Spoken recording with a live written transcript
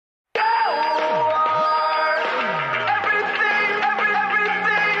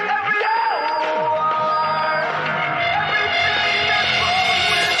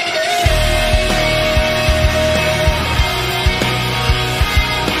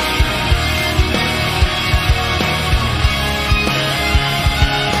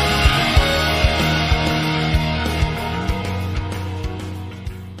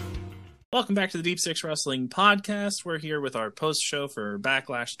Welcome back to the Deep Six Wrestling Podcast. We're here with our post show for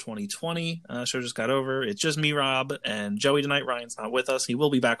Backlash 2020. Show just got over. It's just me, Rob, and Joey tonight. Ryan's not with us. He will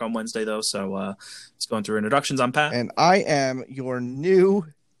be back on Wednesday, though, so let's go through introductions. I'm Pat. And I am your new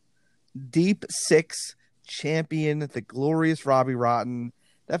Deep Six champion, the glorious Robbie Rotten.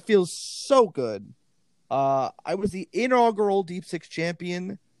 That feels so good. I was the inaugural Deep Six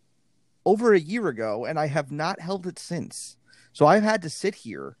champion over a year ago, and I have not held it since. So I've had to sit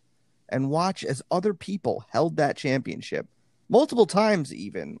here and watch as other people held that championship multiple times,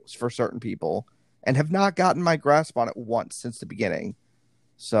 even for certain people, and have not gotten my grasp on it once since the beginning.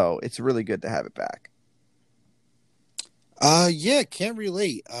 So it's really good to have it back. Yeah, can't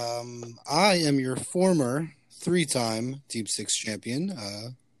relate. I am your former 3-time Deep Six champion,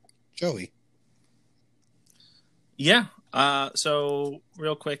 Joey. Yeah. So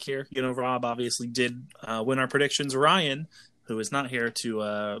real quick here, Rob obviously did win our predictions. Ryan, who is not here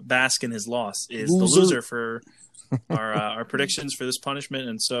to bask in his loss, is the loser for our predictions for this punishment.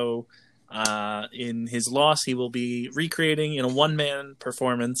 And so in his loss, he will be recreating in a one-man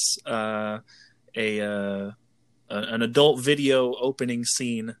performance an adult video opening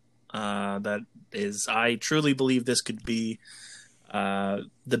scene that is, I truly believe this could be the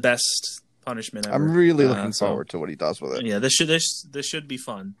best punishment ever. I'm really looking forward to what he does with it. Yeah, this should be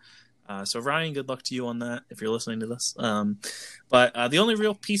fun. So Ryan, good luck to you on that if you're listening to this. But the only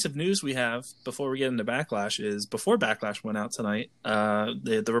real piece of news we have before we get into Backlash is before Backlash went out tonight,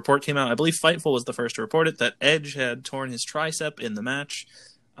 the report came out. I believe Fightful was the first to report it, that Edge had torn his tricep in the match.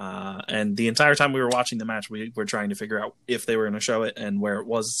 And the entire time we were watching the match, we were trying to figure out if they were going to show it and where it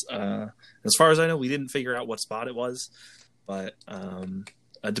was. As far as I know, we didn't figure out what spot it was. But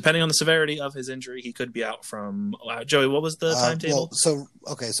depending on the severity of his injury, he could be out from Joey. What was the timetable? So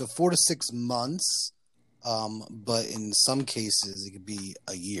 4 to 6 months, but in some cases it could be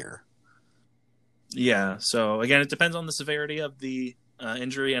a year. Yeah. So again, it depends on the severity of the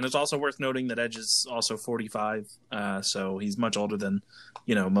injury, and it's also worth noting that Edge is also 45, so he's much older than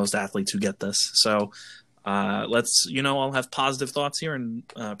most athletes who get this. So let's all have positive thoughts here and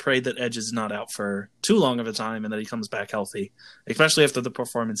pray that Edge is not out for too long of a time and that he comes back healthy, especially after the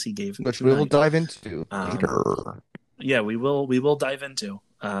performance he gave, which we will dive into later. Yeah, we will dive into.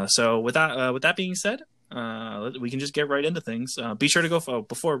 So with that being said, we can just get right into things. Be sure to go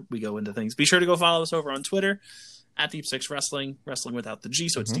before we go into things. Be sure to go follow us over on Twitter at Deep Six Wrestling without the G,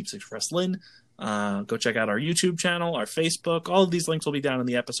 so it's Deep Six Wrestling. Go check out our YouTube channel, our Facebook. All of these links will be down in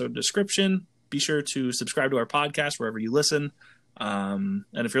the episode description. Be sure to subscribe to our podcast wherever you listen. And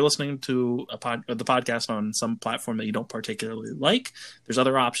if you're listening to the podcast on some platform that you don't particularly like, there's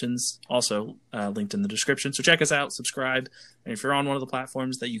other options also linked in the description. So check us out, subscribe. And if you're on one of the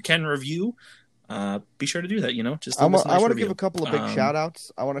platforms that you can review, be sure to do that. Just I want to give a couple of big shout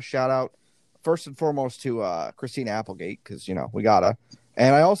outs. I want to shout out first and foremost to Christina Applegate, because we gotta.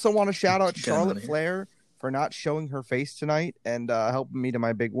 And I also want to shout out Charlotte Flair for not showing her face tonight and helping me to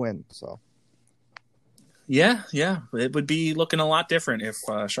my big win. So. Yeah, it would be looking a lot different if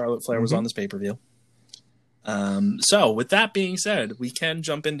Charlotte Flair was on this pay-per-view. So, with that being said, we can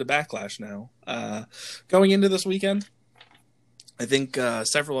jump into Backlash now. Going into this weekend, I think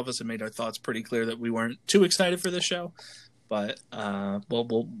several of us have made our thoughts pretty clear that we weren't too excited for this show, but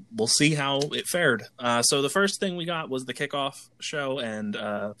we'll see how it fared. So, the first thing we got was the kickoff show, and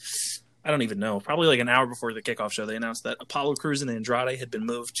I don't even know, probably like an hour before the kickoff show, they announced that Apollo Crews and Andrade had been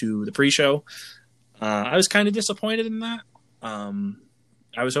moved to the pre-show. I was kind of disappointed in that.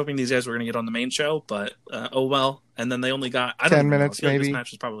 I was hoping these guys were going to get on the main show, but oh well. And then they only got 10 minutes, maybe. Like this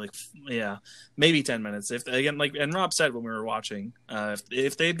match was probably maybe 10 minutes. If again, and Rob said when we were watching,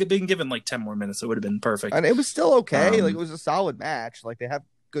 if they had been given like 10 more minutes, it would have been perfect. And it was still okay. It was a solid match. Like they have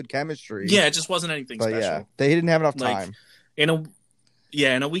good chemistry. Yeah, it just wasn't anything special. Yeah, they didn't have enough time. In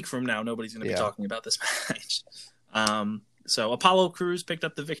a week from now, nobody's going to be talking about this match. So Apollo Crews picked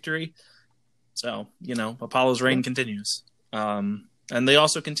up the victory. So, Apollo's reign continues. And they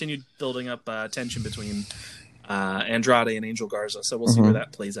also continued building up tension between Andrade and Angel Garza. So we'll see where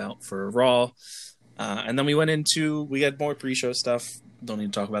that plays out for Raw. And then we had more pre-show stuff. Don't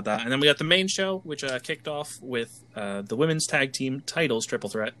need to talk about that. And then we got the main show, which kicked off with the women's tag team titles triple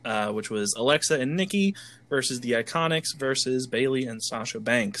threat, which was Alexa and Nikki versus the Iconics versus Bayley and Sasha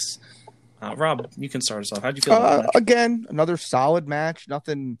Banks. Rob, you can start us off. How'd you feel about that match? Again, another solid match.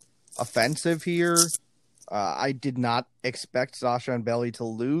 Nothing offensive here. I did not expect Sasha and Bayley to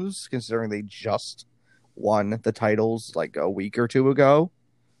lose, considering they just won the titles like a week or two ago,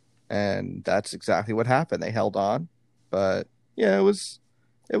 and that's exactly what happened. They held on, but yeah, it was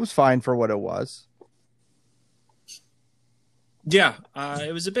fine for what it was. Yeah,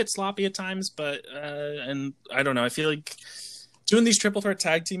 it was a bit sloppy at times, but and I don't know. I feel like doing these triple threat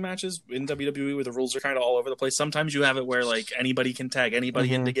tag team matches in WWE where the rules are kind of all over the place. Sometimes you have it where like anybody can tag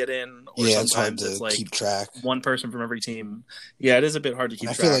anybody in to get in, or Yeah, it's hard sometimes it's to like keep track. one person from every team. Yeah, it is a bit hard to keep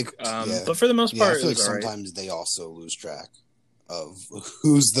I track. feel like, But for the most I part, feel it like was all right. sometimes they also lose track of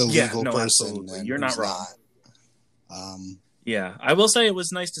who's the legal person absolutely. and You're who's not wrong. not. Yeah, I will say it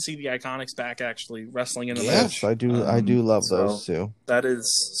was nice to see the Iconics back actually wrestling in the match. Yes, I do love those too. That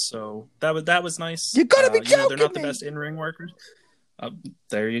was nice. You gotta be joking they're not the me. best in-ring workers.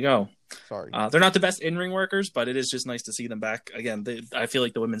 There you go. Sorry. They're not the best in-ring workers, but it is just nice to see them back again. I feel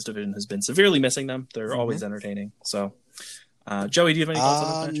like the women's division has been severely missing them. They're always entertaining. So, Joey, do you have any thoughts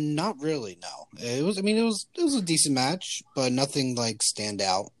on this match? Not really. No, it was. I mean, it was a decent match, but nothing like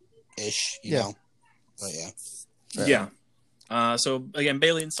standout ish. You know. But yeah. So again,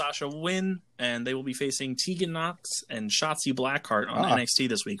 Bayley and Sasha win, and they will be facing Tegan Knox and Shotzi Blackheart on NXT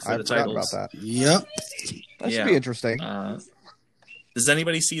this week for the titles. About that. Yep. That should be interesting. Does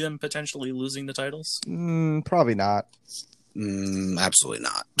anybody see them potentially losing the titles? Probably not. Absolutely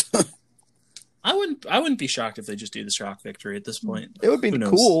not. I wouldn't be shocked if they just do the shock victory at this point. It would be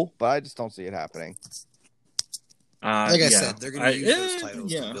cool, but I just don't see it happening. Like I said, they're going to use those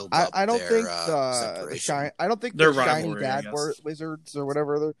titles to build up I don't think I don't think the Shiny Dad Wizards or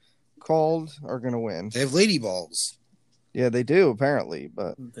whatever they're called are going to win. They have lady balls. Yeah, they do apparently,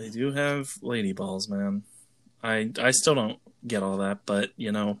 but they do have lady balls, man. I still don't get all that, but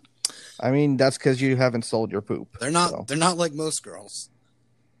you know, I mean that's because you haven't sold your poop. They're not. They're not like most girls.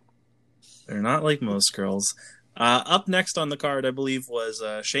 They're not like most girls. Up next on the card, I believe, was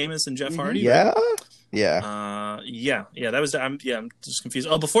Sheamus and Jeff Hardy. Yeah. Right? Yeah. That was. I'm just confused.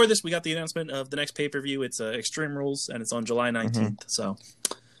 Oh, before this, we got the announcement of the next pay-per-view. It's Extreme Rules, and it's on July 19th. So,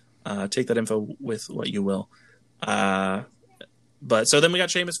 take that info with what you will. But so then we got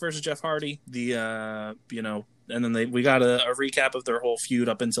Sheamus versus Jeff Hardy. And then we got a recap of their whole feud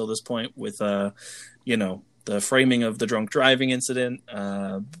up until this point with the framing of the drunk driving incident.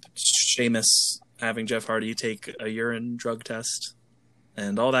 Sheamus having Jeff Hardy take a urine drug test,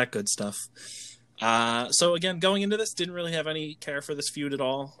 and all that good stuff. So again, going into this, didn't really have any care for this feud at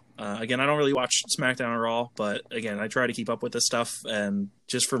all. Again, I don't really watch SmackDown or Raw, but again, I try to keep up with this stuff. And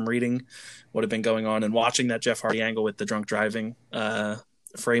just from reading what had been going on and watching that Jeff Hardy angle with the drunk driving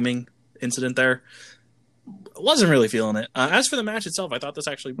framing incident there, wasn't really feeling it. As for the match itself, I thought this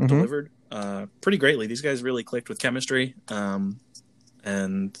actually delivered pretty greatly. These guys really clicked with chemistry.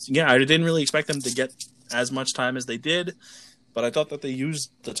 And yeah, I didn't really expect them to get as much time as they did, but I thought that they used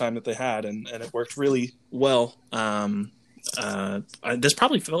the time that they had, and it worked really well. This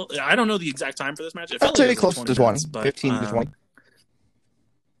probably felt, I don't know the exact time for this match. It felt like close to 20, 15 to 20.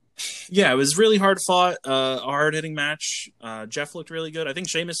 Yeah, it was really hard fought, a hard hitting match. Jeff looked really good. I think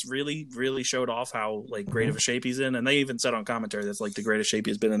Sheamus really, really showed off how great of a shape he's in, and they even said on commentary that's the greatest shape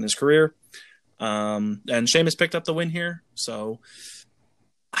he's been in his career. And Sheamus picked up the win here, so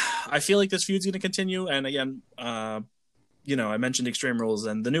I feel like this feud's going to continue. And again, I mentioned Extreme Rules,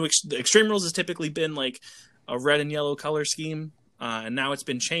 and the new Extreme Rules has typically been a red and yellow color scheme, and now it's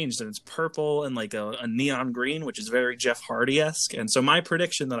been changed, and it's purple and a neon green, which is very Jeff Hardy-esque. And so my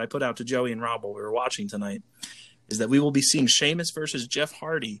prediction that I put out to Joey and Rob while we were watching tonight is that we will be seeing Sheamus versus Jeff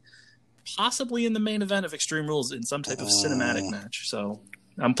Hardy, possibly in the main event of Extreme Rules in some type of cinematic match. So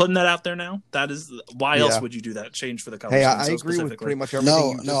I'm putting that out there now. That is why else would you do that? Change for the color. Hey, I agree with pretty much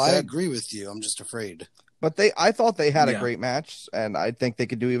everything. No, I agree with you. I'm just afraid. But I thought they had a great match, and I think they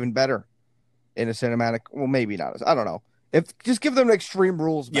could do even better in a cinematic. Well, maybe not. I don't know. Just give them an Extreme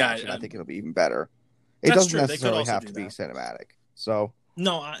Rules match, and I think it'll be even better. It doesn't necessarily have to be cinematic. So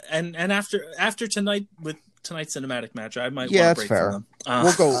no, and after tonight with tonight's cinematic match, I might want to break fair. From them.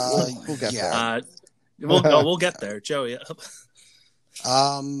 We'll get there. We'll get there, Joey.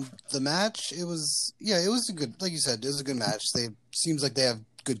 The match, it was a good, like you said, it was a good match. Seems like they have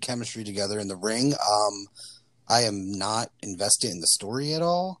good chemistry together in the ring. I am not invested in the story at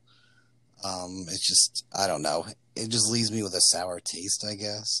all. It's just, I don't know. It just leaves me with a sour taste, I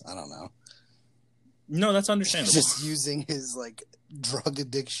guess. I don't know. No, that's understandable. Just using his drug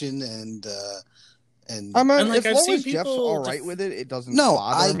addiction and I mean, as long as Jeff's all right with it, it doesn't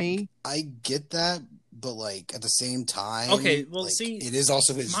bother me. I get that, but at the same time, okay. Well, it is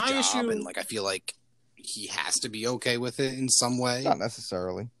also his job, and I feel like he has to be okay with it in some way. Not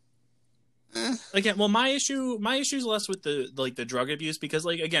necessarily. Again, well, my issue is less with the drug abuse, because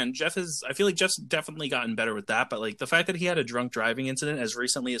again, I feel like Jeff's definitely gotten better with that, but the fact that he had a drunk driving incident as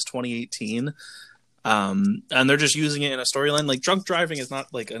recently as 2018, And they're just using it in a storyline. Like drunk driving is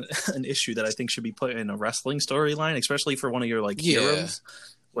not like an issue that I think should be put in a wrestling storyline, especially for one of your like heroes.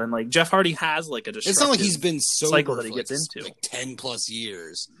 When like Jeff Hardy has like a destructive it's not like he's been sober cycle that he for gets into like 10 plus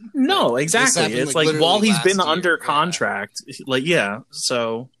years. No, Like, exactly. It's like while he's been under contract, like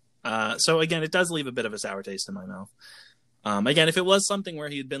So again, it does leave a bit of a sour taste in my mouth. Again, if it was something where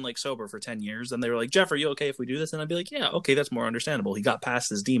he had been like sober for 10 years and they were like, Jeff, are you okay if we do this? And I'd be like, yeah, okay, that's more understandable. He got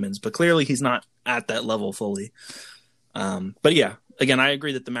past his demons, but clearly he's not at that level fully. But yeah, again, I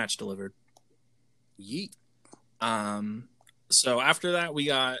agree that the match delivered. Yeet. So after that, we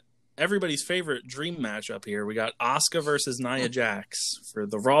got everybody's favorite dream match up here. We got Asuka versus Nia Jax for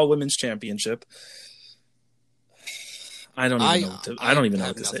the Raw Women's Championship. I don't even know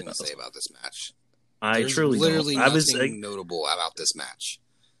what to say about this match. There's truly literally don't. Nothing notable about this match.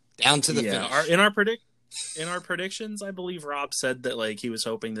 Down to the finish. In our predictions, I believe Rob said that like he was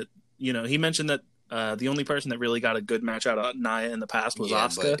hoping that he mentioned that the only person that really got a good match out of Nia in the past was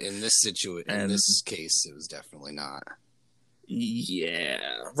Asuka. But in this case, it was definitely not. Yeah,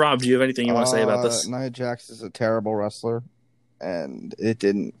 Rob, do you have anything you want to say about this? Nia Jax is a terrible wrestler, and they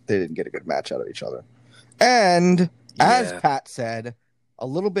didn't get a good match out of each other. And as Pat said a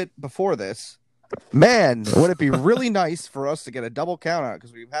little bit before this, man, would it be really nice for us to get a double count out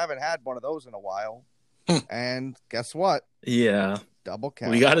because we haven't had one of those in a while. And guess what? Yeah, double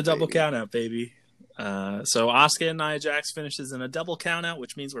count. We got a double count out, baby. So Asuka and Nia Jax finishes in a double count out,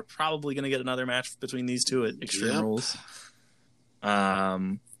 which means we're probably going to get another match between these two at Extreme Rules.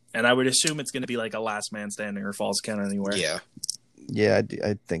 And I would assume it's going to be like a last man standing or falls count anywhere. Yeah,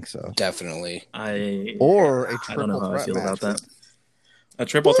 I think so. Definitely. Or a triple I don't know how I feel about that. A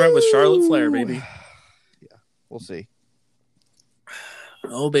triple threat with Charlotte Flair, baby. Yeah, we'll see.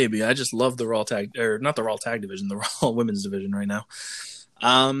 Oh, baby, I just love the Raw tag, or not the Raw tag division, the Raw women's division right now.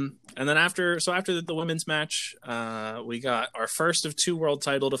 And then after the women's match, we got our first of 2 world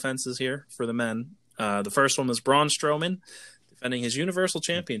title defenses here for the men. The first one was Braun Strowman defending his Universal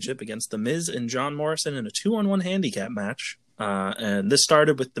Championship against The Miz and John Morrison in a 2-on-1 handicap match. And this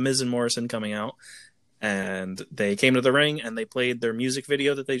started with The Miz and Morrison coming out, and they came to the ring and they played their music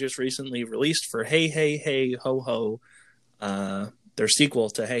video that they just recently released for Hey, Hey, Hey, Ho, Ho, their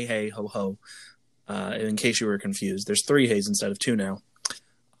sequel to Hey, Hey, Ho, Ho. In case you were confused, there's 3 Heys instead of 2 now.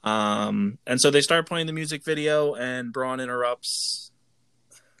 And so they start playing the music video, and Braun interrupts,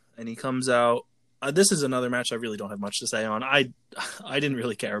 and he comes out. This is another match I really don't have much to say on. I didn't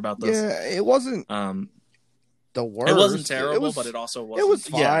really care about this. Yeah, it wasn't the worst. It wasn't terrible, but it also wasn't. It was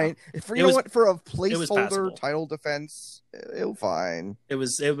fine. Yeah. For a placeholder title defense, it was fine. It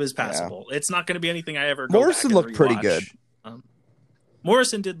was passable. Yeah. It's not going to be anything I ever. Morrison looked pretty good.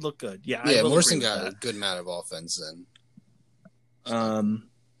 Morrison did look good. Yeah, Morrison got a good amount of offense then.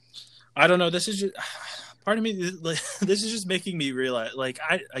 I don't know. This is just part of me. This is just making me realize. Like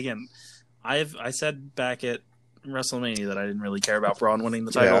I said back at WrestleMania that I didn't really care about Braun winning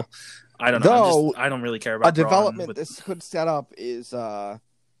the title. Yeah. I don't know. I don't really care about a development. This could set up is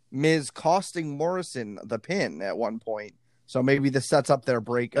Miz costing Morrison the pin at one point. So maybe this sets up their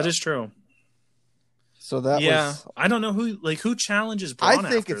breakup. That is true. So that was. I don't know who challenges Braun. I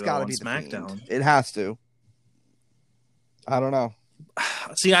think it's got to be SmackDown. It has to. I don't know.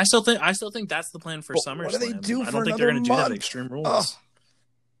 See, I still think that's the plan for SummerSlam. What do they do? I don't think they're going to do that at Extreme Rules.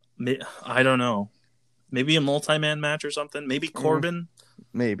 I don't know. Maybe a multi-man match or something. Maybe Corbin.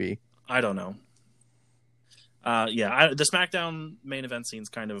 Maybe. I don't know. The SmackDown main event scene's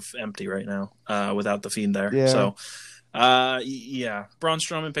kind of empty right now without the Fiend there. Yeah. So, Braun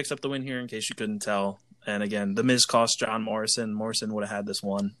Strowman picks up the win here in case you couldn't tell. And again, The Miz cost John Morrison. Morrison would have had this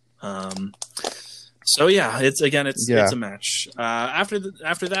one. It's a match. After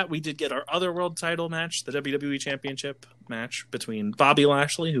that, we did get our other world title match, the WWE Championship match between Bobby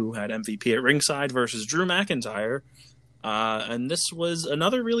Lashley, who had MVP at ringside, versus Drew McIntyre. And this was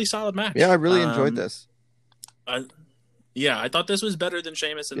another really solid match. Yeah, I really enjoyed this. I thought this was better than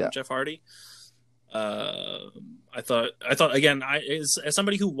Sheamus and Jeff Hardy. I thought again, as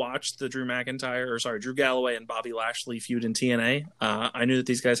somebody who watched the Drew Galloway and Bobby Lashley feud in TNA, I knew that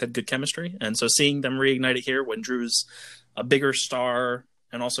these guys had good chemistry, and so seeing them reignite it here when Drew's a bigger star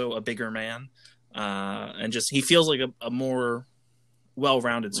and also a bigger man, and just he feels like a more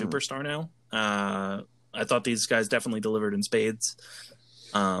well-rounded superstar now. I thought these guys definitely delivered in spades.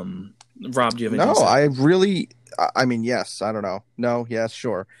 Rob, do you have anything to say? I mean, yes. I don't know. No, yes,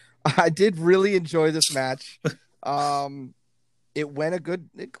 sure. I did really enjoy this match. It went a good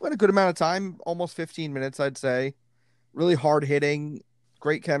amount of time, almost 15 minutes, I'd say. Really hard hitting,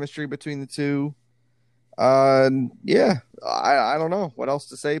 great chemistry between the two. Yeah, I don't know what else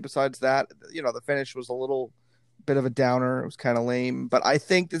to say besides that. The finish was a little bit of a downer. It was kind of lame, but I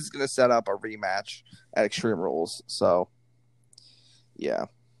think this is going to set up a rematch at Extreme Rules. So, yeah.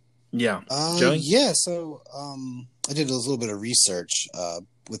 Yeah. Joey? Yeah, so I did a little bit of research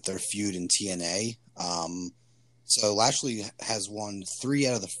with their feud in TNA. So Lashley has won 3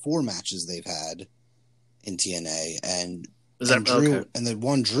 out of the 4 matches they've had in TNA, and Drew, okay? And the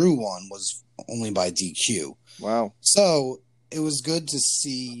one Drew won was only by DQ. Wow. So it was good to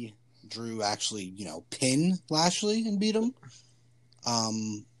see Drew actually, pin Lashley and beat him.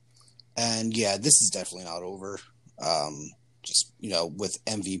 And yeah, this is definitely not over. Just, with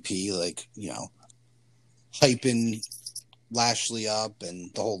MVP, hyping Lashley up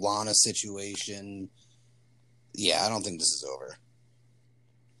and the whole Lana situation. Yeah, I don't think this is over.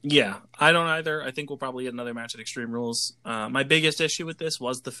 Yeah, I don't either. I think we'll probably get another match at Extreme Rules. My biggest issue with this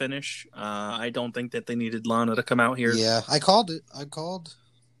was the finish. I don't think that they needed Lana to come out here. Yeah, I called it.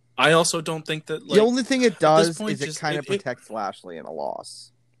 I also don't think that the only thing it does is it kind of protects Lashley in a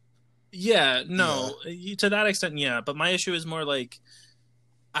loss. Yeah, no, to that extent, yeah. But my issue is more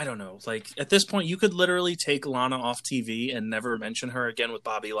I don't know. At this point, you could literally take Lana off TV and never mention her again with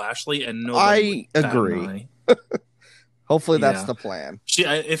Bobby Lashley, and nobody would agree. Hopefully, that's the plan.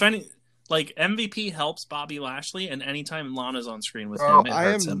 If any, MVP helps Bobby Lashley, and anytime Lana's on screen with him, it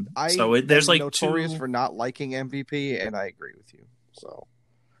hurts him. So there's notorious for not liking MVP, and I agree with you. So.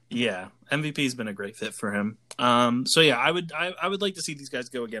 Yeah, MVP's been a great fit for him. So yeah, I would like to see these guys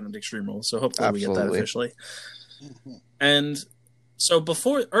go again at Extreme Rules. So hopefully we get that officially. And so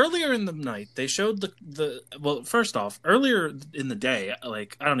earlier in the night, they showed first off, earlier in the day, I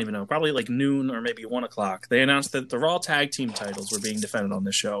don't even know, probably noon or maybe 1:00, they announced that the Raw Tag Team titles were being defended on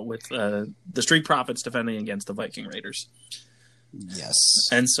this show with the Street Profits defending against the Viking Raiders. Yes.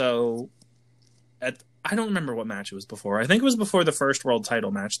 And so I don't remember what match it was before. I think it was before the first world title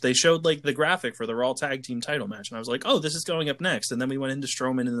match. They showed the graphic for the Raw Tag Team title match, and I was like, "Oh, this is going up next." And then we went into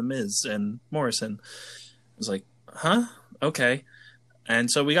Strowman and The Miz and Morrison. I was like, "Huh? Okay." And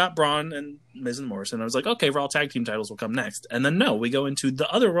so we got Braun and Miz and Morrison. I was like, "Okay, Raw Tag Team titles will come next." And then no, we go into the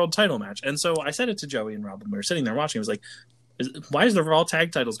other world title match. And so I said it to Joey and Rob when we were sitting there watching. I was like, "Why is the Raw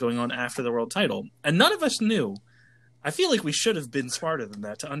Tag titles going on after the world title?" And none of us knew. I feel like we should have been smarter than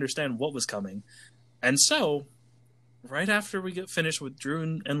that to understand what was coming. And so, right after we get finished with Drew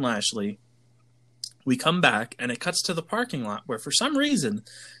and Lashley, we come back and it cuts to the parking lot where, for some reason,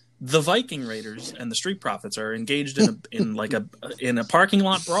 the Viking Raiders and the Street Profits are engaged in a parking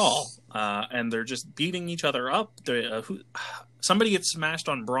lot brawl, and they're just beating each other up. Somebody gets smashed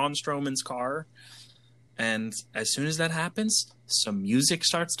on Braun Strowman's car, and as soon as that happens, some music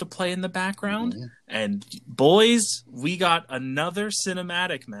starts to play in the background, and boys, we got another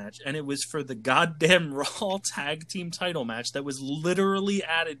cinematic match, and it was for the goddamn Raw Tag Team title match that was literally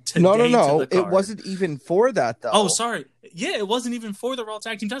added today. No, to the card. It wasn't even for that though. Oh, sorry. Yeah, it wasn't even for the Raw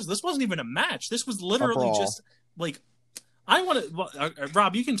Tag Team titles. This wasn't even a match. This was literally just I want to.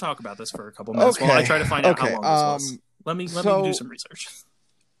 Rob, you can talk about this for a couple minutes while I try to find out how long this was. Let me do some research.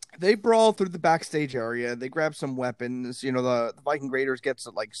 They brawl through the backstage area. They grab some weapons. The Viking Raiders gets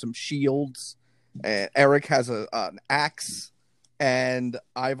some shields. And Eric has an axe, and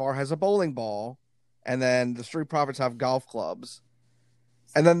Ivar has a bowling ball, and then the Street Profits have golf clubs.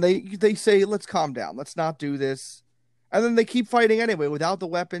 And then they say, "Let's calm down. Let's not do this." And then they keep fighting anyway without the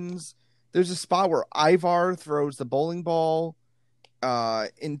weapons. There's a spot where Ivar throws the bowling ball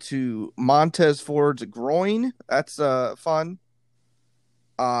into Montez Ford's groin. That's fun.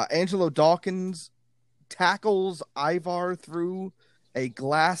 Angelo Dawkins tackles Ivar through a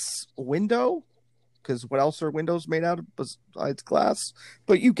glass window, because what else are windows made out of besides glass?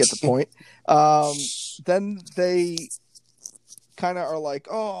 But you get the point. Then they kind of are like,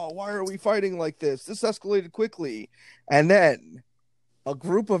 "Oh, why are we fighting like this? This escalated quickly." And then a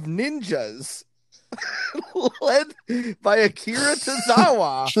group of ninjas led by Akira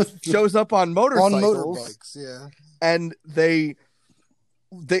Tozawa shows up on motorcycles. On motorbikes, yeah. And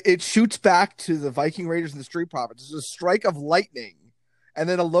it shoots back to the Viking Raiders and the Street Profits. There's a strike of lightning, and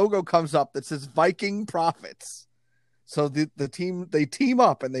then a logo comes up that says Viking Profits. So they team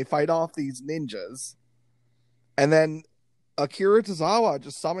up and they fight off these ninjas. And then Akira Tozawa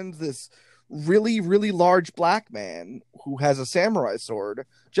just summons this really, really large black man who has a samurai sword.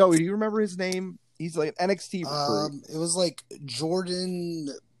 Joey, do you remember his name? He's like an NXT recruit. It was Jordan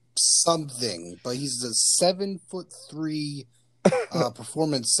something, but he's a 7'3"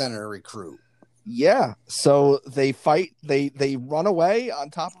 performance center recruit. Yeah, so they fight. They run away on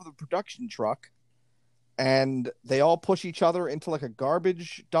top of the production truck, and they all push each other into a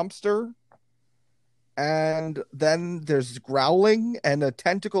garbage dumpster. and then there's growling, and a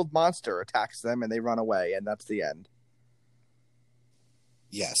tentacled monster attacks them, and they run away, and that's the end.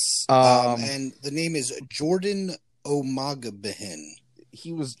 Yes. Um, And the name is Jordan Omagabihin.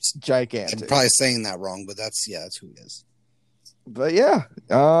 he was I'm gigantic. probably saying that wrong, but that's who he is. But yeah,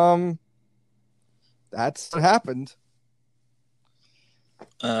 that's what happened.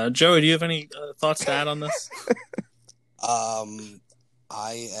 Joey, do you have any thoughts to add on this?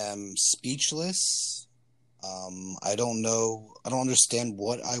 I am speechless. I don't know. I don't understand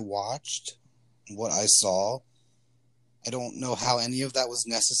what I watched, what I saw. I don't know how any of that was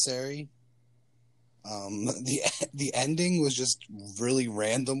necessary. The ending was just really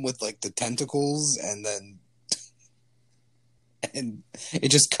random with like the tentacles and it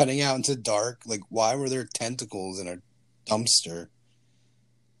just cutting out into dark. Like, why were there tentacles in a dumpster?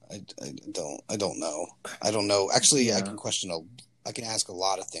 I don't know. I don't know. Actually, Yeah. I can ask a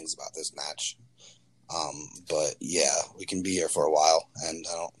lot of things about this match. But yeah, we can be here for a while, and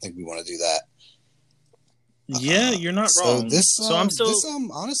I don't think we want to do that. Yeah, you're not wrong.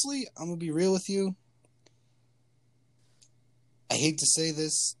 Honestly, I'm gonna be real with you. I hate to say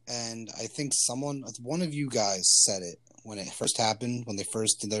this, and I think one of you guys said it when it first happened, when they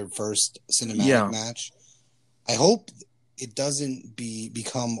first did their first cinematic match. I hope it doesn't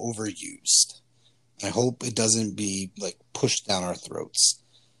become overused. I hope it doesn't be like pushed down our throats.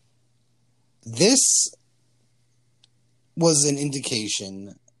 This was an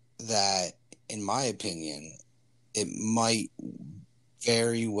indication that, in my opinion, it might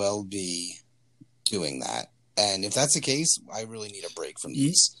very well be doing that. And if that's the case, I really need a break from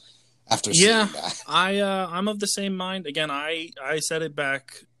these after seeing that. I'm of the same mind. Again, I said it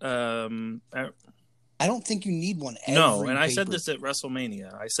back. I don't think you need one. I said this at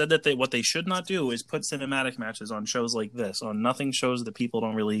WrestleMania. I said that what they should not do is put cinematic matches on shows like this, on nothing shows that people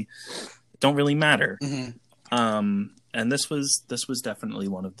don't really matter. Mm-hmm. And this was definitely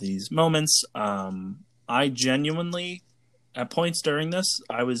one of these moments. I genuinely, at points during this,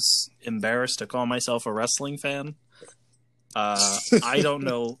 I was embarrassed to call myself a wrestling fan. I don't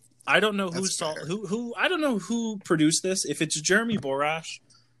know who produced this. If it's Jeremy Borash,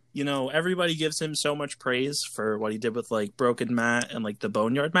 everybody gives him so much praise for what he did with like Broken Matt and like the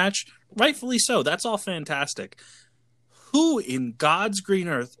Boneyard match. Rightfully so. That's all fantastic. Who in God's green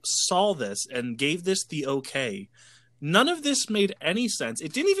earth saw this and gave this the okay? None of this made any sense.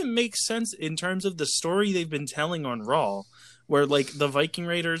 It didn't even make sense in terms of the story they've been telling on Raw, where like the Viking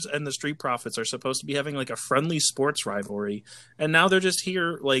Raiders and the Street Profits are supposed to be having like a friendly sports rivalry, and now they're just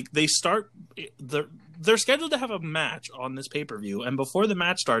here. Like they're scheduled to have a match on this pay-per-view, and before the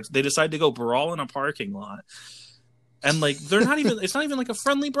match starts, they decide to go brawl in a parking lot. And like they're not even it's not even like a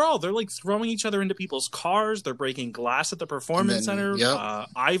friendly brawl. They're like throwing each other into people's cars. They're breaking glass at the performance center. Yep.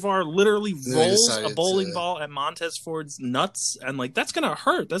 Ivar literally rolls a bowling ball at Montez Ford's nuts, and like that's gonna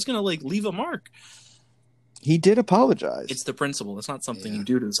hurt. That's gonna like leave a mark. He did apologize. It's the principle. It's not something you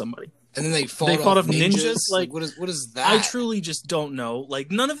do to somebody. And then they fought off ninjas. Like what is that? I truly just don't know. Like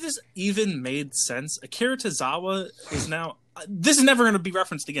none of this even made sense. Akira Tozawa is now. This is never going to be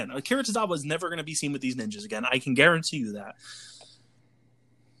referenced again. Akira Tozawa is never going to be seen with these ninjas again. I can guarantee you that.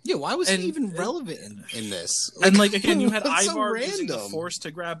 Yeah, why was he even relevant in this? And like again, you had Ivar using the Force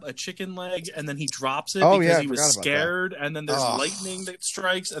to grab a chicken leg, and then he drops it because he was scared. And then there's lightning that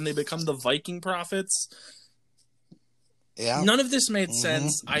strikes, and they become the Viking Prophets. Yeah. None of this made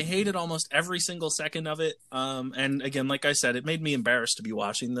sense. I hated almost every single second of it. And again, like I said, it made me embarrassed to be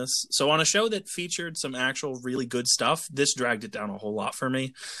watching this. So on a show that featured some actual really good stuff, this dragged it down a whole lot for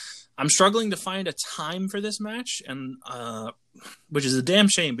me. I'm struggling to find a time for this match, and which is a damn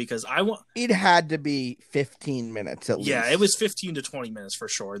shame because it had to be 15 minutes at least. Yeah, it was 15 to 20 minutes for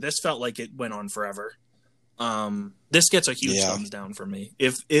sure. This felt like it went on forever. This gets a huge thumbs down for me.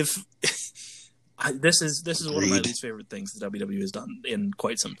 If this is one of my least favorite things that WWE has done in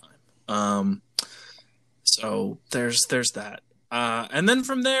quite some time. So there's that. And then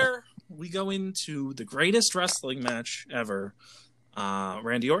from there, we go into the greatest wrestling match ever.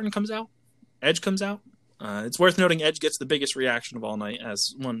 Randy Orton comes out. Edge comes out. It's worth noting Edge gets the biggest reaction of all night,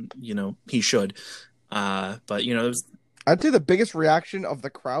 as one, he should. But, I'd say the biggest reaction of the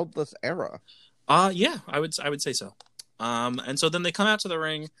crowdless era. Yeah, I would say so. And so then they come out to the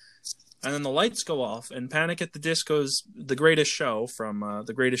ring. And then the lights go off, and Panic at the Disco's The Greatest Show from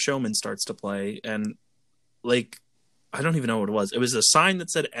The Greatest Showman starts to play. And, like, I don't even know what it was. It was a sign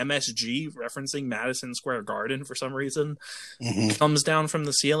that said MSG, referencing Madison Square Garden for some reason. It comes down from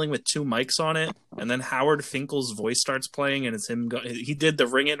the ceiling with two mics on it. And then Howard Finkel's voice starts playing, and it's him. He did the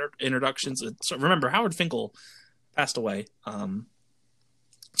ring introductions. So remember, Howard Finkel passed away.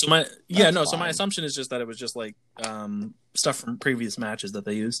 So my assumption is just that it was just like stuff from previous matches that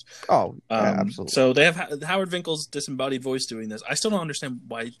they used. Oh, yeah, absolutely. So they have Howard Finkel's disembodied voice doing this. I still don't understand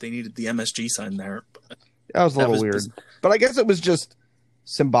why they needed the MSG sign there. That was a little weird, but I guess it was just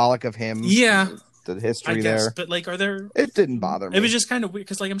symbolic of him. Yeah, the history I guess, there. but like, are there? It didn't bother me. It was just kind of weird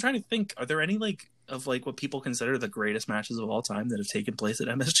because, like, I'm trying to think. Are there any of what people consider the greatest matches of all time that have taken place at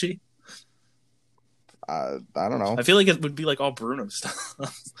MSG? I don't know. I feel like it would be like all Bruno stuff.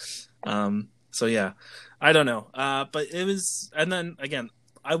 So yeah, I don't know. But it was, and then again,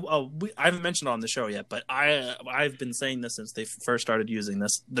 I haven't mentioned it on the show yet, but I've been saying this since they first started using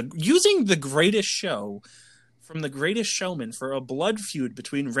this. Using the Greatest Show from The Greatest Showman for a blood feud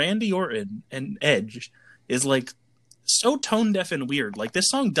between Randy Orton and Edge is like so tone deaf and weird. Like, this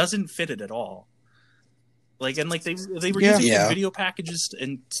song doesn't fit it at all. Like, and like they were using like video packages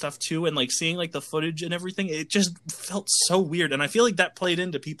and stuff too, and like seeing like the footage and everything, it just felt so weird. And I feel like that played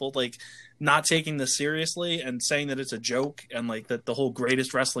into people like not taking this seriously and saying that it's a joke, and like that the whole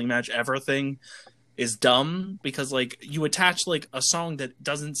greatest wrestling match ever thing is dumb because like you attach like a song that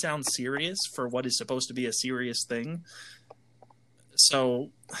doesn't sound serious for what is supposed to be a serious thing. So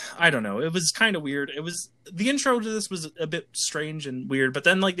I don't know. It was kind of weird. It was, the intro to this was a bit strange and weird, but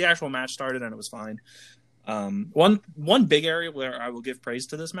then like the actual match started and it was fine. One big area where I will give praise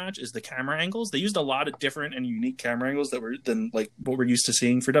to this match is the camera angles. They used a lot of different and unique camera angles that were than like what we're used to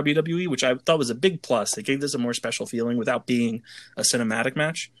seeing for WWE, which I thought was a big plus. It gave this a more special feeling without being a cinematic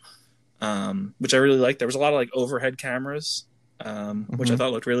match, which I really liked. There was a lot of like overhead cameras, which I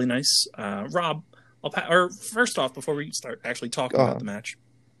thought looked really nice. Rob, first off, before we start actually talking about the match,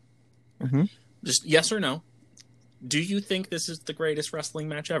 just yes or no, do you think this is the greatest wrestling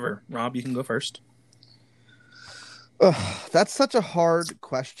match ever? Rob, you can go first. That's such a hard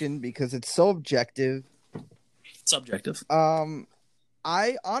question because it's so objective. Subjective.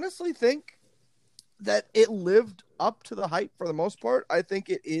 I honestly think that it lived up to the hype for the most part. I think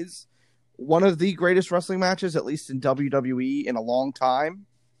it is one of the greatest wrestling matches, at least in WWE, in a long time.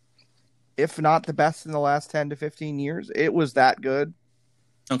 If not the best in the last 10 to 15 years. It was that good.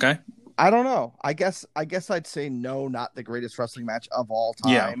 Okay. I don't know. I guess I'd say no, not the greatest wrestling match of all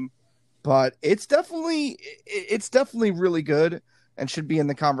time. Yeah. But it's definitely really good and should be in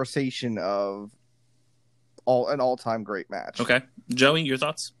the conversation of an all-time great match. Okay, Joey, your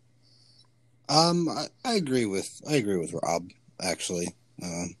thoughts? I agree with Rob, actually,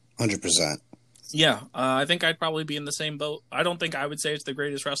 100%. Yeah, I think I'd probably be in the same boat. I don't think I would say it's the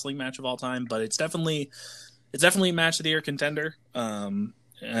greatest wrestling match of all time, but it's definitely a match of the year contender. And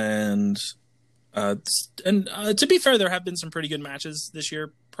to be fair, there have been some pretty good matches this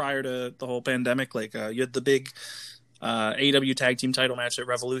year prior to the whole pandemic. Like you had the big AEW tag team title match at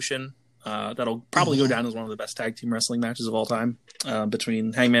Revolution. That'll probably go down as one of the best tag team wrestling matches of all time,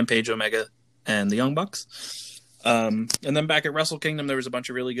 between Hangman Page, Omega, and the Young Bucks. And then back at Wrestle Kingdom, there was a bunch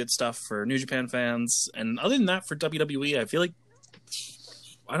of really good stuff for New Japan fans. And other than that, for WWE, I feel like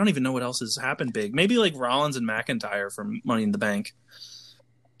I don't even know what else has happened big. Maybe like Rollins and McIntyre from Money in the Bank.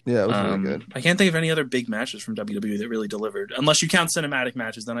 Yeah, it was really good. I can't think of any other big matches from WWE that really delivered. Unless you count cinematic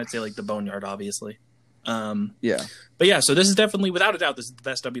matches, then I'd say like the Boneyard, obviously. Yeah. But yeah, so this is definitely, without a doubt, this is the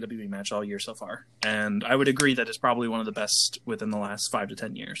best WWE match all year so far. And I would agree that it's probably one of the best within the last 5 to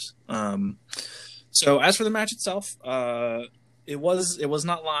 10 years. So as for the match itself, it was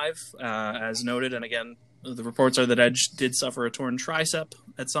not live, as noted. And again, the reports are that Edge did suffer a torn tricep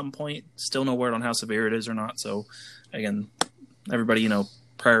at some point. Still no word on how severe it is or not. So again, everybody,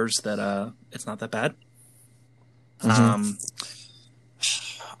 prayers that it's not that bad. I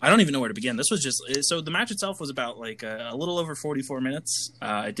don't even know where to begin. This was just, so the match itself was about like a little over 44 minutes.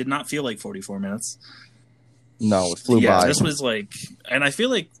 It did not feel like 44 minutes. No, it flew by. This was like, and I feel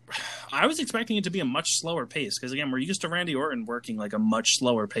like I was expecting it to be a much slower pace because again, we're used to Randy Orton working like a much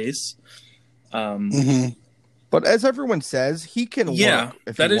slower pace. But as everyone says, he can work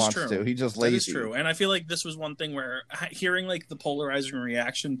if he wants to. He just lazy. That is true. And I feel like this was one thing where hearing like the polarizing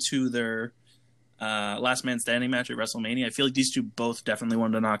reaction to their Last Man Standing match at WrestleMania, I feel like these two both definitely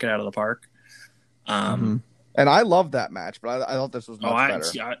wanted to knock it out of the park. And I loved that match, but I thought this was much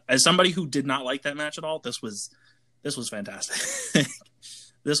better. As somebody who did not like that match at all, this was fantastic.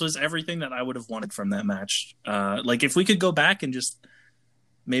 This was everything that I would have wanted from that match. Like if we could go back and just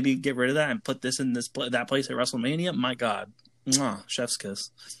maybe get rid of that and put this in that place at WrestleMania, my God, chef's kiss.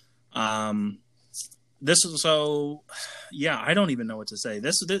 This is so, yeah. I don't even know what to say.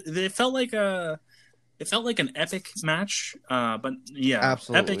 It felt like an epic match. But yeah,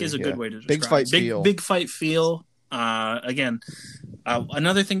 absolutely, epic is a good way to describe it. Big fight feel. Again,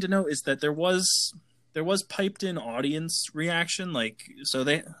 another thing to note is that there was there was piped in audience reaction, like so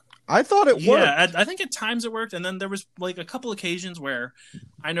they. I thought it worked. Yeah, I think at times it worked, and then there was like a couple occasions where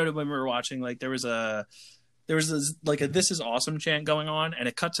I noted when we were watching, like there was this, like a "This is awesome" chant going on, and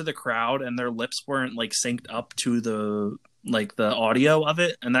it cut to the crowd, and their lips weren't like synced up to the audio of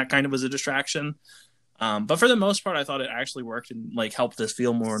it, and that kind of was a distraction. But for the most part, I thought it actually worked and like helped this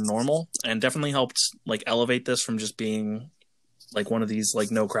feel more normal, and definitely helped like elevate this from just being like one of these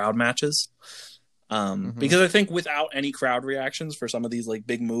like no crowd matches. Because I think without any crowd reactions for some of these like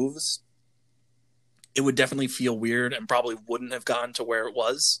big moves, it would definitely feel weird and probably wouldn't have gotten to where it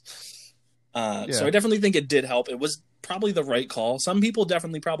was. So I definitely think it did help. It was probably the right call. Some people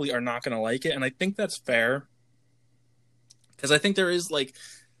definitely probably are not going to like it, and I think that's fair. Because I think there is like,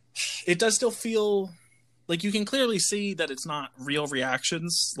 it does still feel like you can clearly see that it's not real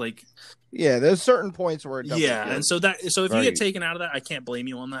reactions. Like, yeah, there's certain points where it doesn't. Yeah, and so if you get taken out of that, I can't blame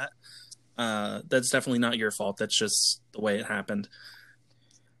you on that. That's definitely not your fault. That's just the way it happened.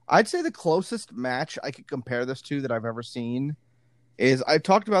 I'd say the closest match I could compare this to that I've ever seen is, I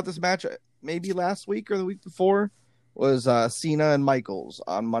talked about this match maybe last week or the week before, was Cena and Michaels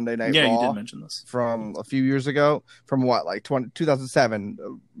on Monday Night Raw. Yeah, you did mention this. From a few years ago, from what, like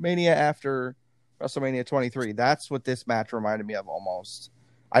 2007, Mania after WrestleMania 23. That's what this match reminded me of almost.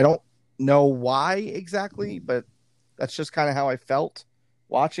 I don't know why exactly, but that's just kind of how I felt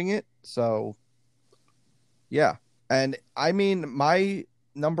watching it. So, yeah. And I mean, my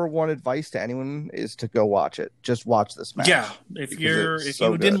number one advice to anyone is to go watch it. Just watch this match. Yeah, if you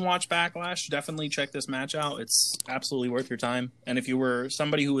didn't watch Backlash, definitely check this match out. It's absolutely worth your time. And if you were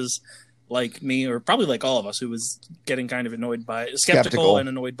somebody who was like me, or probably like all of us, who was getting kind of skeptical and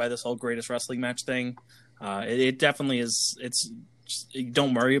annoyed by this whole greatest wrestling match thing, it definitely is.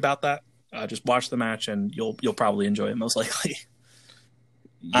 Don't worry about that. Just watch the match, and you'll probably enjoy it most likely.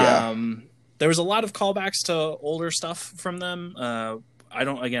 Yeah. There was a lot of callbacks to older stuff from them.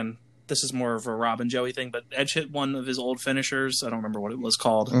 This is more of a Rob and Joey thing, but Edge hit one of his old finishers. I don't remember what it was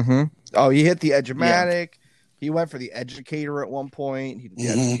called. Mm-hmm. Oh, he hit the Edge-O-Matic. Yeah. He went for the Educator at one point. He did the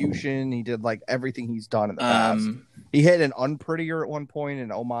Execution. He did like everything he's done in the past. He hit an Unprettier at one point,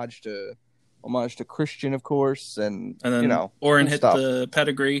 an homage to Christian, of course, and then Orton hit the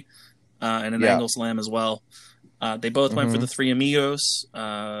Pedigree and an angle slam as well. They both went for the Three Amigos.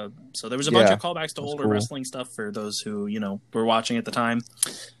 So there was a bunch of callbacks to older wrestling stuff for those who, were watching at the time.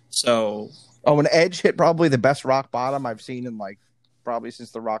 So. Oh, and Edge hit probably the best rock bottom I've seen in probably since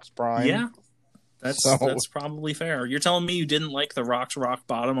The Rock's prime. Yeah. That's probably fair. You're telling me you didn't like The Rock's rock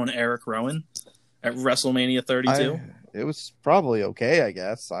bottom on Eric Rowan at WrestleMania 32? It was probably okay, I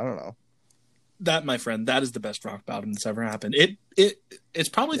guess. I don't know. That, my friend, that is the best rock bottom that's ever happened. It's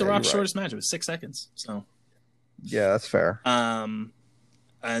probably The Rock's shortest match. It was 6 seconds. So. Yeah, that's fair.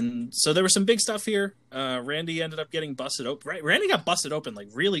 And so there was some big stuff here. Randy ended up getting busted open. Right, Randy got busted open like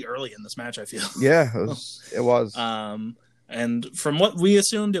really early in this match, I feel. Yeah, it was. And from what we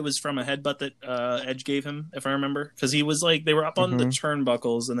assumed, it was from a headbutt that Edge gave him, if I remember, because he was like, they were up on the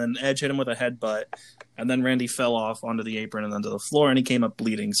turnbuckles, and then Edge hit him with a headbutt, and then Randy fell off onto the apron and onto the floor, and he came up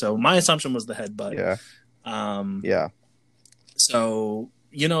bleeding. So my assumption was the headbutt. Yeah. Yeah. So.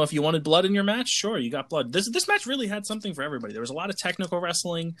 If you wanted blood in your match, sure, you got blood. This match really had something for everybody. There was a lot of technical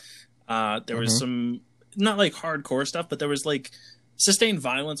wrestling. There was some, not like hardcore stuff, but there was like sustained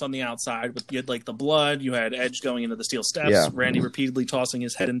violence on the outside. You had like the blood. You had Edge going into the steel steps. Randy repeatedly tossing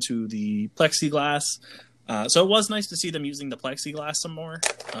his head into the plexiglass. So it was nice to see them using the plexiglass some more.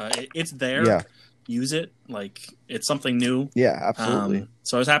 It's there. Yeah. Use it. Like, it's something new. Yeah, absolutely.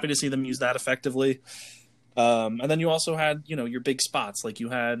 So I was happy to see them use that effectively. And then you also had, your big spots. Like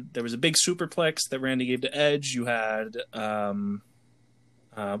there was a big superplex that Randy gave to Edge. You had,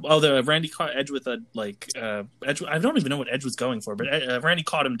 Randy caught Edge with Edge. I don't even know what Edge was going for, but Randy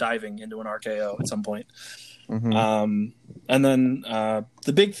caught him diving into an RKO at some point. And then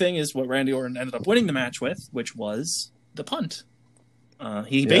the big thing is what Randy Orton ended up winning the match with, which was the punt.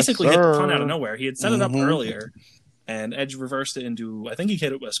 He basically hit the punt out of nowhere. He had set it up earlier, and Edge reversed it into, I think he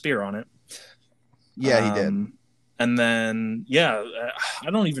hit it with a spear on it. Yeah, he did. And then,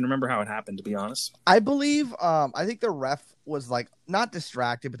 I don't even remember how it happened, to be honest. I believe, I think the ref was not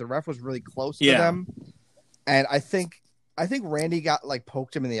distracted, but the ref was really close to them. And I think Randy got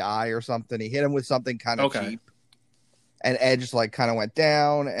poked him in the eye or something. He hit him with something kind of cheap. And Edge kind of went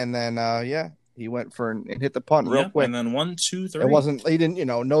down, and then he went for and hit the punt real quick. And then 1, 2, 3. He didn't,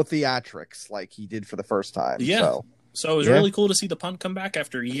 no theatrics like he did for the first time. Yeah. So it was really cool to see the punt come back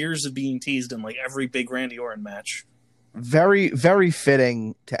after years of being teased in every big Randy Orton match. Very, very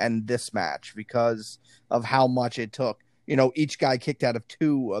fitting to end this match because of how much it took. each guy kicked out of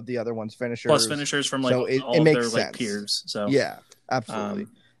 2 of the other one's finishers. Plus finishers from like So it all of makes their like sense. peers. So Yeah, absolutely.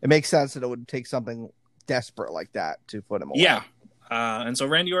 It makes sense that it would take something desperate like that to put him away. yeah. And so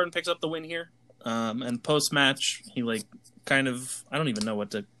Randy Orton picks up the win here. And post match, he like kind of, I don't even know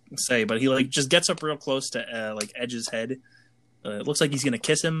what to say, but he like just gets up real close to like Edge's head. It looks like he's gonna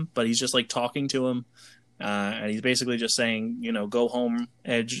kiss him, but he's just like talking to him, and he's basically just saying, go home,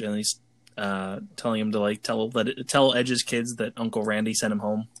 Edge, and he's telling him to like tell Edge's kids that Uncle Randy sent him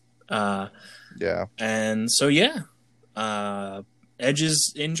home. Yeah. And so Edge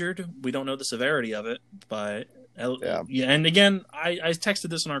is injured. We don't know the severity of it, but yeah. And again, I texted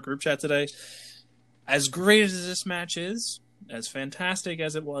this in our group chat today. As great as this match is, as fantastic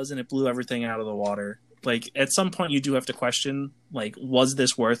as it was, and it blew everything out of the water, like at some point you do have to question, like, was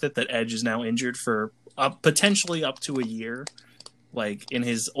this worth it that Edge is now injured for potentially up to a year? Like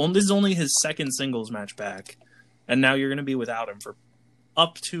this is only his second singles match back, and now you're going to be without him for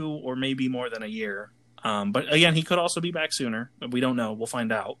up to or maybe more than a year. But again, he could also be back sooner. We don't know. We'll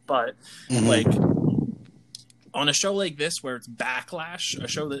find out. But like on a show like this, where it's Backlash, a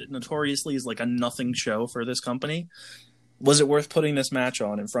show that notoriously is like a nothing show for this company, was it worth putting this match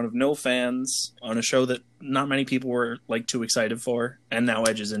on in front of no fans on a show that not many people were like too excited for? And now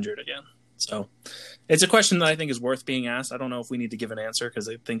Edge is injured again. So it's a question that I think is worth being asked. I don't know if we need to give an answer because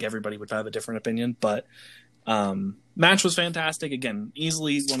I think everybody would have a different opinion, but match was fantastic. Again,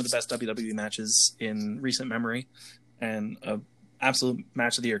 easily one of the best WWE matches in recent memory, and a absolute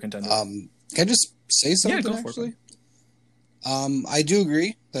match of the year contender. Can I just say something? Yeah, go for actually? I do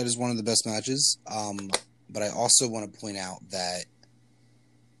agree that is one of the best matches. But I also want to point out that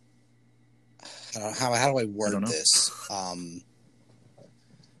how do I word this?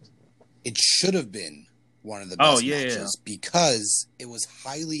 It should have been one of the best matches because it was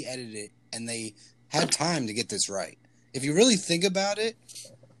highly edited and they had time to get this right. If you really think about it,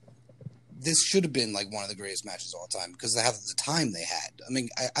 this should have been like one of the greatest matches of all time because they have the time they had. I mean,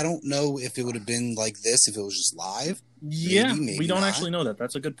 I don't know if it would have been like this if it was just live. Yeah, maybe we don't not. actually know that.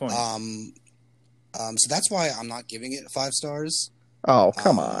 That's a good point. So that's why I'm not giving it 5 stars. Oh,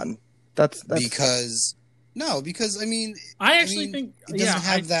 come on. That's because I mean, I think it doesn't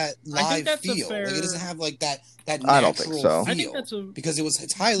have that live feel. Like, it doesn't have like that natural I don't think so. feel. I think because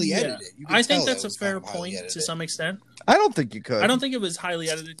it's highly edited. I think that's a fair point to some extent. I don't think you could. I don't think it was highly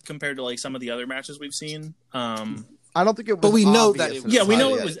edited compared to like some of the other matches we've seen. I don't think it was. But we know that it was. Yeah, we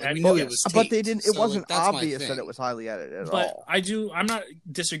know it was edited. But they didn't. It wasn't like, obvious that it was highly edited at all. But I'm not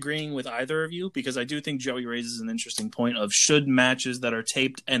disagreeing with either of you because I do think Joey raises an interesting point of should matches that are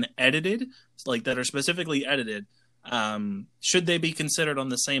taped and edited, like that are specifically edited, should they be considered on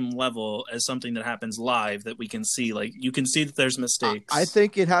the same level as something that happens live that we can see? Like you can see that there's mistakes. I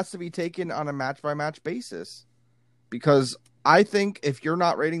think it has to be taken on a match by match basis because I think if you're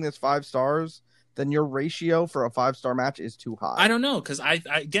not rating this 5 stars, then your ratio for a 5-star match is too high. I don't know because I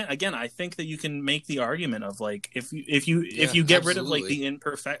think that you can make the argument of like if you get rid of like the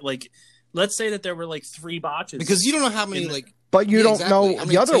imperfect, like let's say that there were like 3 botches because you don't know how many But you don't know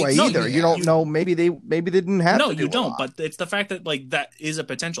the other way either. You don't know. Maybe they didn't have. No, you don't. But it's the fact that like that is a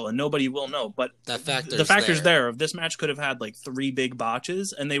potential, and nobody will know. But the factor's there. Of this match could have had like 3 big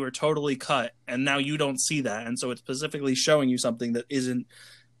botches, and they were totally cut, and now you don't see that, and so it's specifically showing you something that isn't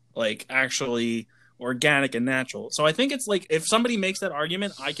like actually organic and natural. So I think it's like if somebody makes that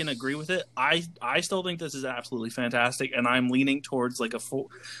argument, I can agree with it. I still think this is absolutely fantastic, and I'm leaning towards like a 4.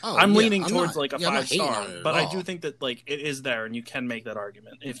 I'm leaning towards like a 5-star, but I do think that like it is there, and you can make that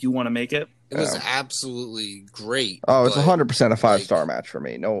argument if you want to make it. It was absolutely great. Oh, it's 100% a 5-star match for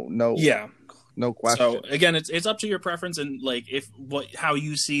me. No, no question. So again, it's up to your preference and like how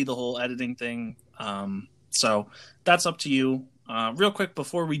you see the whole editing thing. So that's up to you. Real quick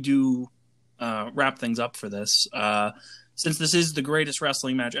before we do wrap things up for this, since this is the greatest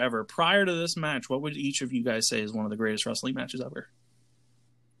wrestling match ever, prior to this match, what would each of you guys say is one of the greatest wrestling matches ever?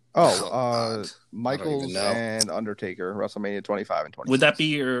 Michaels and Undertaker, WrestleMania 25 and 26. Would that be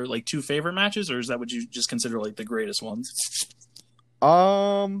your like 2 favorite matches, or is that what you just consider like the greatest ones?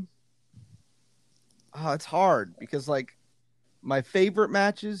 It's hard because like my favorite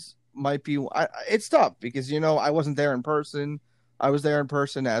matches might be. It's tough because I wasn't there in person. I was there in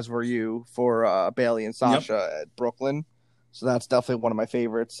person, as were you, for Bailey and Sasha at Brooklyn. So that's definitely one of my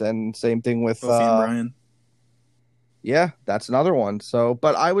favorites. And same thing with Kofi and Bryan. Yeah, that's another one. So,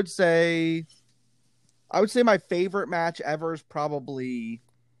 but I would say my favorite match ever is probably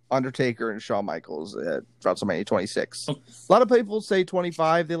Undertaker and Shawn Michaels at WrestleMania 26. A lot of people say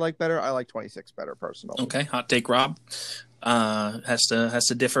 25 they like better. I like 26 better personally. Okay, hot take, Rob. Has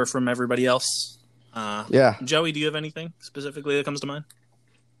to differ from everybody else. Yeah. Joey, do you have anything specifically that comes to mind?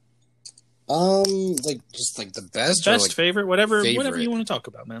 Just like the best, Best, favorite, whatever you favorite. want to talk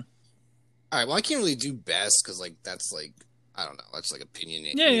about, man. All right, well, I can't really do best because like that's like I don't know, that's like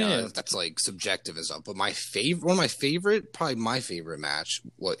opinion. Yeah. That's like subjective as well. But one of my favorite, probably my favorite match,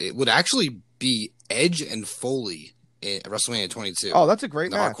 it would actually be Edge and Foley at WrestleMania 22. Oh, that's a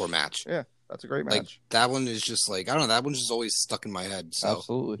great match. Hardcore match. Yeah, that's a great match. Like that one is just like I don't know, that one's just always stuck in my head. So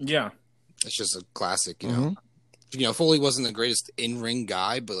Absolutely. Yeah. it's just a classic, you know. You know, Foley wasn't the greatest in-ring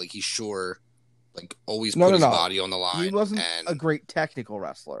guy, but like he sure like always put his body on the line. He wasn't a great technical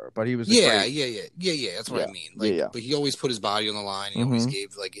wrestler, but he was yeah. That's what I mean. Like, but he always put his body on the line. He always gave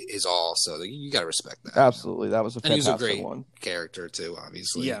like his all. So like, you got to respect that. Absolutely, that was a fantastic and he was a great one. Character too,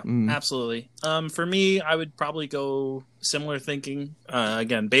 obviously. Yeah, absolutely. For me, I would probably go similar thinking.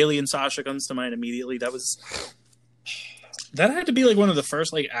 Again, Bailey and Sasha comes to mind immediately. That had to be like one of the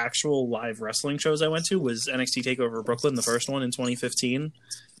first like actual live wrestling shows I went to was NXT TakeOver Brooklyn, the first one in 2015.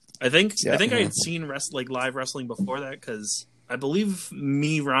 I think I had seen live wrestling before that because I believe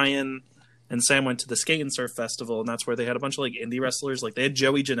me, Ryan, and Sam went to the Skate and Surf Festival, and that's where they had a bunch of like indie wrestlers. Like they had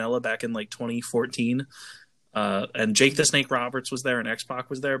Joey Janela back in like 2014, and Jake the Snake Roberts was there, and X-Pac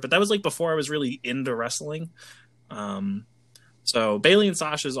was there. But that was like before I was really into wrestling. So Bailey and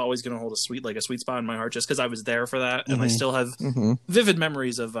Sasha is always going to hold a sweet spot in my heart just because I was there for that, and I still have vivid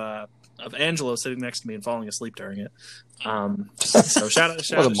memories of Angelo sitting next to me and falling asleep during it. So shout out to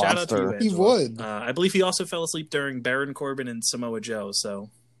you, Angelo. He would. I believe he also fell asleep during Baron Corbin and Samoa Joe.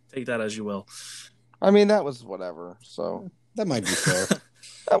 So take that as you will. I mean, that was whatever. So that might be fair.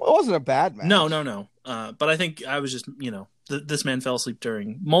 That wasn't a bad match. No. But I think I was just this man fell asleep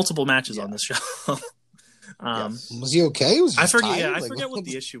during multiple matches on this show. Was he okay? I forget. Yeah, I forget what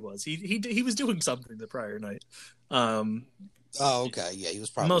the issue was. He was doing something the prior night. Oh, okay. Yeah, he was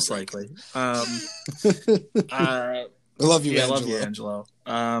probably most likely. I love you, Angelo. Angelo. I love you, Angelo.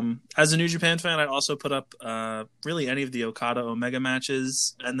 As a New Japan fan, I'd also put up really any of the Okada Omega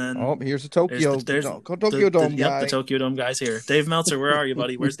matches, and then here's the Tokyo Dome guy. The Tokyo Dome guys here. Dave Meltzer, where are you,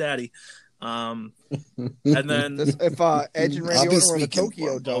 buddy? Where's Daddy? And then if Edge and Randy Orton were in the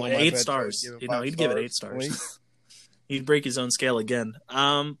Tokyo Dome, 8 stars. He'd give it 8 stars. He'd break his own scale again.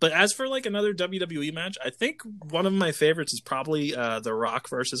 But as for like another WWE match, I think one of my favorites is probably The Rock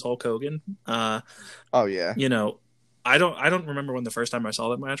versus Hulk Hogan. Oh yeah. I don't remember when the first time I saw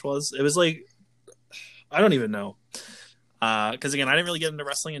that match was. It was like I don't even know. Because again, I didn't really get into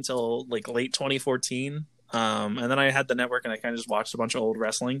wrestling until like late 2014. And then I had the network and I kind of just watched a bunch of old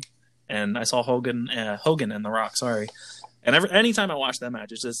wrestling. And I saw Hogan and The Rock. Sorry, and anytime I watch that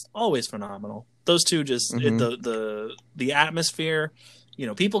match, it's just always phenomenal. Those two just the atmosphere.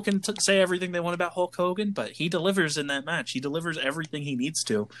 People can say everything they want about Hulk Hogan, but he delivers in that match. He delivers everything he needs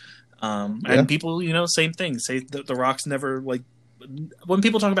to. And people, same thing. Say that The Rock's never like. When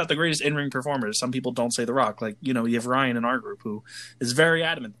people talk about the greatest in-ring performers, some people don't say The Rock. Like, you have Ryan in our group who is very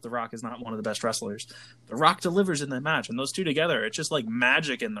adamant that The Rock is not one of the best wrestlers. The Rock delivers in that match, and those two together, it's just like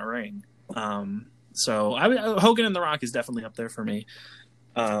magic in the ring. So Hogan and The Rock is definitely up there for me.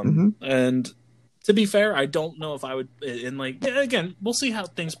 And to be fair, I don't know if I would. Again, we'll see how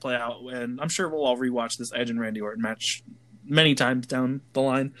things play out, and I'm sure we'll all rewatch this Edge and Randy Orton match many times down the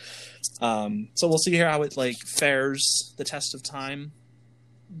line. So we'll see how it fares the test of time,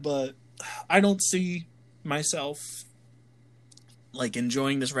 but I don't see myself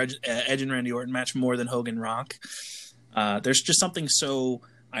enjoying this Edge and Randy Orton match more than Hogan Rock. There's just something so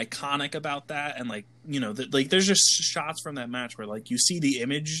iconic about that, and there's just shots from that match where you see the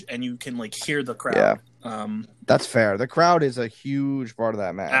image and you can hear the crowd. That's fair. The crowd is a huge part of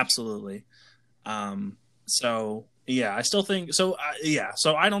that match. Absolutely. So yeah, I still think so.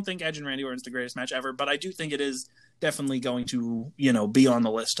 So I don't think Edge and Randy Orton's the greatest match ever, but I do think it is definitely going to, be on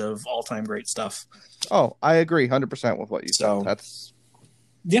the list of all-time great stuff. Oh, I agree 100% with what you said. That's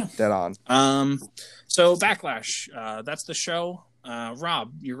dead on. So Backlash, that's the show.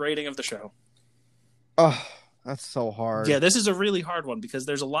 Rob, your rating of the show. Oh, that's so hard. Yeah, this is a really hard one because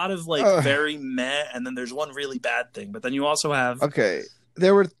there's a lot of very meh, and then there's one really bad thing. But then you also have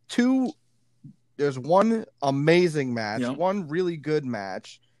There's one amazing match, one really good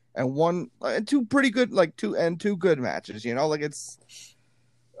match, and two pretty good, two good matches. It's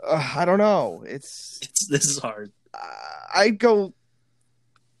I don't know. This is hard. I'd go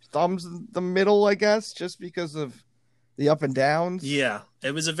thumbs in the middle, I guess, just because of the up and downs. Yeah,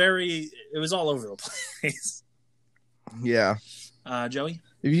 it was all over the place. Yeah. Joey?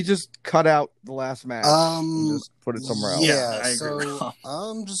 If you just cut out the last match and just put it somewhere else. Yeah, so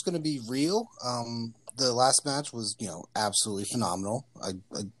I'm just going to be real. The last match was, absolutely phenomenal. I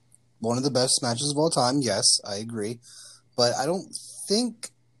one of the best matches of all time. Yes, I agree, but I don't think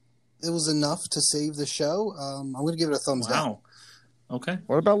it was enough to save the show. I'm going to give it a thumbs down. Okay.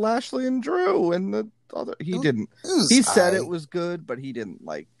 What about Lashley and Drew and the other? He didn't. He said it was good, but he didn't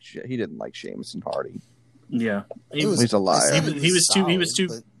like Sheamus and Hardy. Yeah, he's a liar. He was too.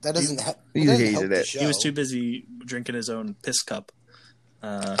 That doesn't. He hated it. He was too busy drinking his own piss cup.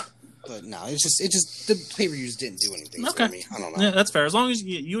 But no, it's just the pay-per-views didn't do anything for me. I don't know. Yeah, that's fair. As long as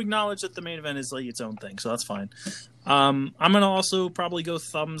you acknowledge that the main event is like its own thing, so that's fine. I'm gonna also probably go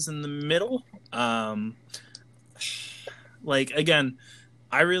thumbs in the middle. Like again,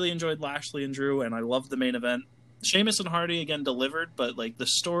 I really enjoyed Lashley and Drew, and I loved the main event. Sheamus and Hardy again delivered, but like the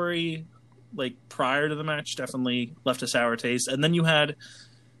story, like prior to the match, definitely left a sour taste. And then you had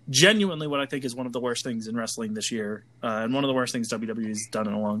genuinely what I think is one of the worst things in wrestling this year, and one of the worst things WWE's done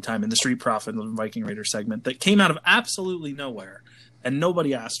in a long time, in the Street Profit and the Viking Raider segment that came out of absolutely nowhere and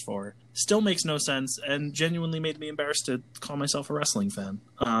nobody asked for. Still makes no sense and genuinely made me embarrassed to call myself a wrestling fan.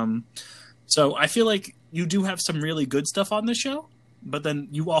 So I feel like you do have some really good stuff on this show, but then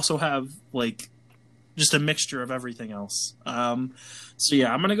you also have like just a mixture of everything else. So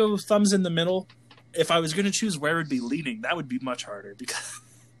yeah, I'm going to go thumbs in the middle. If I was going to choose where it'd be leaning, that would be much harder because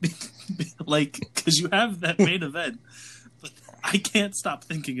you have that main event, but I can't stop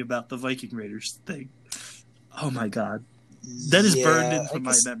thinking about the Viking Raiders thing. Oh my God. That is burned into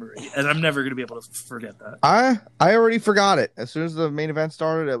my memory, and I'm never going to be able to forget that. I already forgot it. As soon as the main event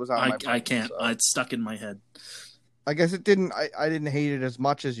started, it was on my brain. I can't. So. It's stuck in my head. I guess it didn't. I didn't hate it as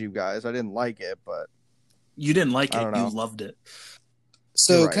much as you guys. I didn't like it, but you didn't like it. You loved it.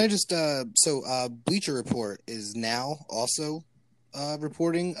 So right. Can I just Bleacher Report is now also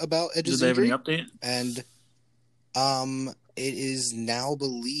reporting about Edge's injury. Did they have any update? And it is now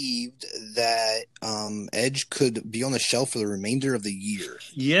believed that Edge could be on the shelf for the remainder of the year.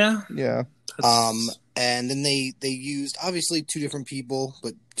 Yeah. And then they used obviously two different people,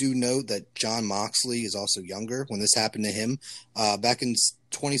 but do note that Jon Moxley is also younger. When this happened to him, back in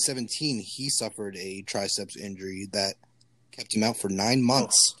 2017, he suffered a triceps injury that kept him out for 9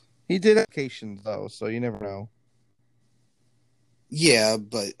 months. He did occasions though, so you never know. Yeah,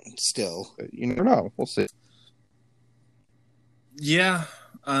 but still, you never know. We'll see. Yeah,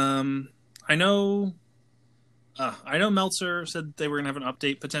 I know Meltzer said they were going to have an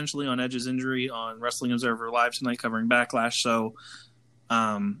update potentially on Edge's injury on Wrestling Observer Live tonight covering Backlash. So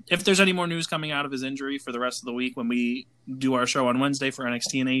if there's any more news coming out of his injury for the rest of the week when we do our show on Wednesday for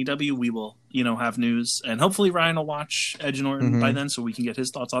NXT and AEW, we will, have news. And hopefully Ryan will watch Edge and Orton by then so we can get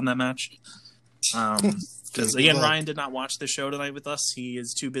his thoughts on that match. Because, again, Ryan did not watch the show tonight with us. He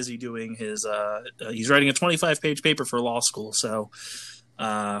is too busy doing his he's writing a 25-page paper for law school. So,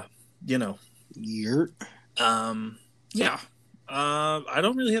 Yeah. I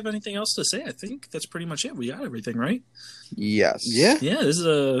don't really have anything else to say. I think that's pretty much it. We got everything, right? Yes. Yeah. Yeah, this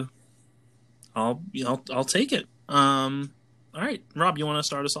is I'll take it. All right. Rob, you want to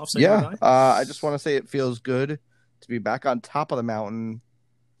start us off saying goodbye? I just want to say it feels good to be back on top of the mountain.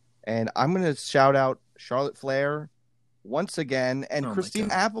 And I'm going to shout out Charlotte Flair once again and Christine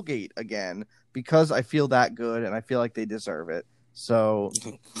Applegate again because I feel that good and I feel like they deserve it. So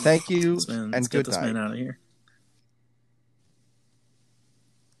thank you and let's good get this night. man out of here.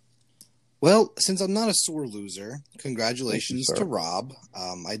 Well, since I'm not a sore loser, congratulations to Rob.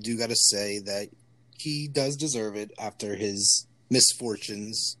 I do got to say that he does deserve it after his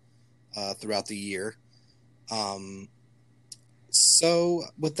misfortunes throughout the year. So,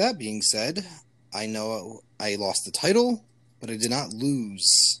 with that being said, I know I lost the title, but I did not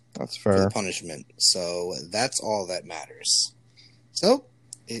lose That's fair. for the punishment. So, that's all that matters. So,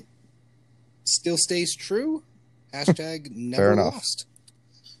 it still stays true. Hashtag never lost.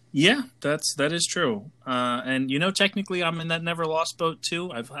 Yeah, that is true. And technically I'm in that never lost boat too.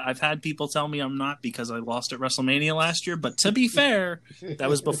 I've had people tell me I'm not because I lost at WrestleMania last year, but to be fair, that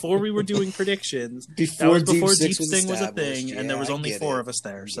was before we were doing predictions. That was before Deep Sting was a thing, and there was only 4 of us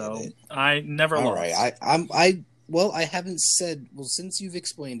there. So I never lost. All right. I haven't said, since you've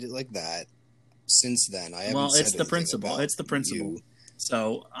explained it like that, since then I haven't said it's the principle. It's the principle. You.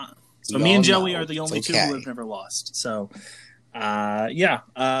 So me and Joey are the only 2 who have never lost. So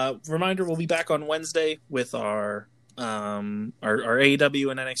reminder, we'll be back on Wednesday with our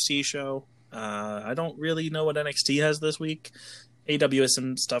AEW and NXT show. I don't really know what NXT has this week. AEW has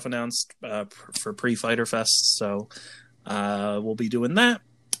some stuff announced for pre-Fighter Fest, so we'll be doing that.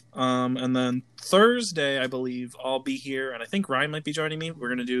 And then Thursday, I believe, I'll be here, and I think Ryan might be joining me. We're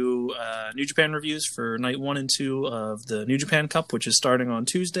going to do New Japan reviews for night 1 and 2 of the New Japan Cup, which is starting on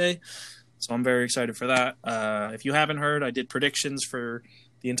Tuesday. So I'm very excited for that. If you haven't heard, I did predictions for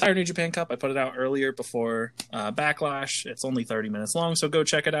the entire New Japan Cup. I put it out earlier before Backlash. It's only 30 minutes long, so go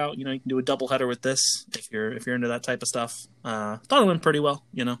check it out. You know, you can do a doubleheader with this if you're into that type of stuff. Thought it went pretty well,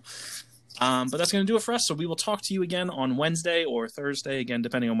 you know. But that's going to do it for us. So we will talk to you again on Wednesday or Thursday, again,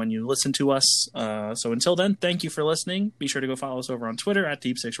 depending on when you listen to us. So until then, thank you for listening. Be sure to go follow us over on Twitter at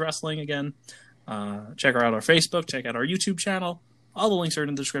Deep Six Wrestling again. Check out our Facebook. Check out our YouTube channel. All the links are in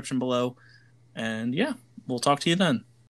the description below. And yeah, we'll talk to you then.